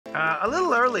A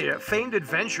little earlier, famed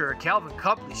adventurer Calvin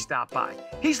Cupley stopped by.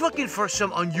 He's looking for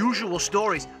some unusual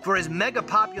stories for his mega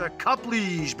popular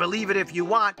Cupley's Believe It If You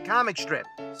Want comic strip.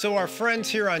 So our friends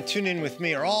here on Tune In With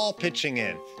Me are all pitching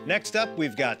in. Next up,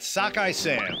 we've got Sockeye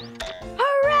Sam.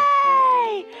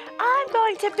 Hooray! I'm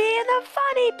going to be in the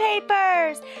funny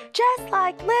papers, just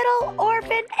like little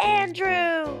orphan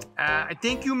Andrew. I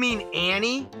think you mean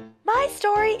Annie? My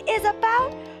story is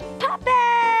about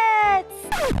puppets.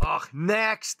 Ugh,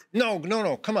 next. No,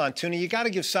 come on, Toonie, you gotta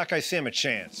give Sockeye Sam a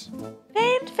chance.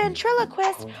 Famed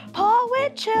ventriloquist Paul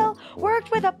Winchell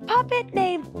worked with a puppet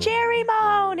named Jerry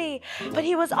Mahoney, but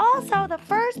he was also the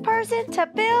first person to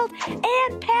build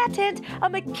and patent a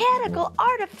mechanical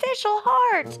artificial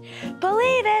heart.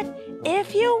 Believe it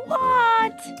if you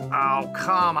want. Oh,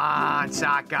 come on,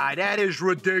 Sockeye, that is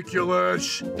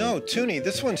ridiculous. No, Toonie,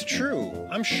 this one's true.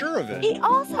 I'm sure of it. He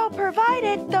also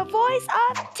provided the voice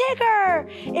of Tigger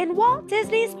in Walt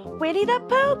Disney's Winnie the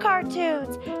Pooh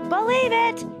cartoons. Believe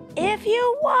it if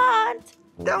you want.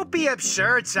 Don't be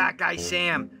absurd, Sockeye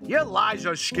Sam. Your lies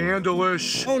are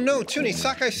scandalous. Oh no, Toonie,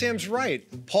 Sockeye Sam's right.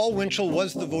 Paul Winchell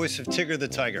was the voice of Tigger the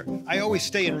Tiger. I always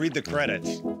stay and read the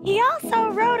credits. He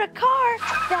also rode a car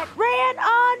that ran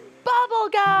on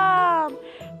bubblegum.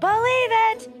 Believe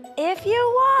it if you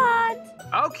want.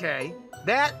 Okay,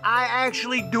 that I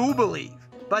actually do believe.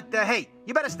 But hey,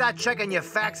 you better start checking your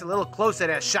facts a little closer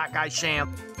there, Sockeye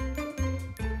Sam.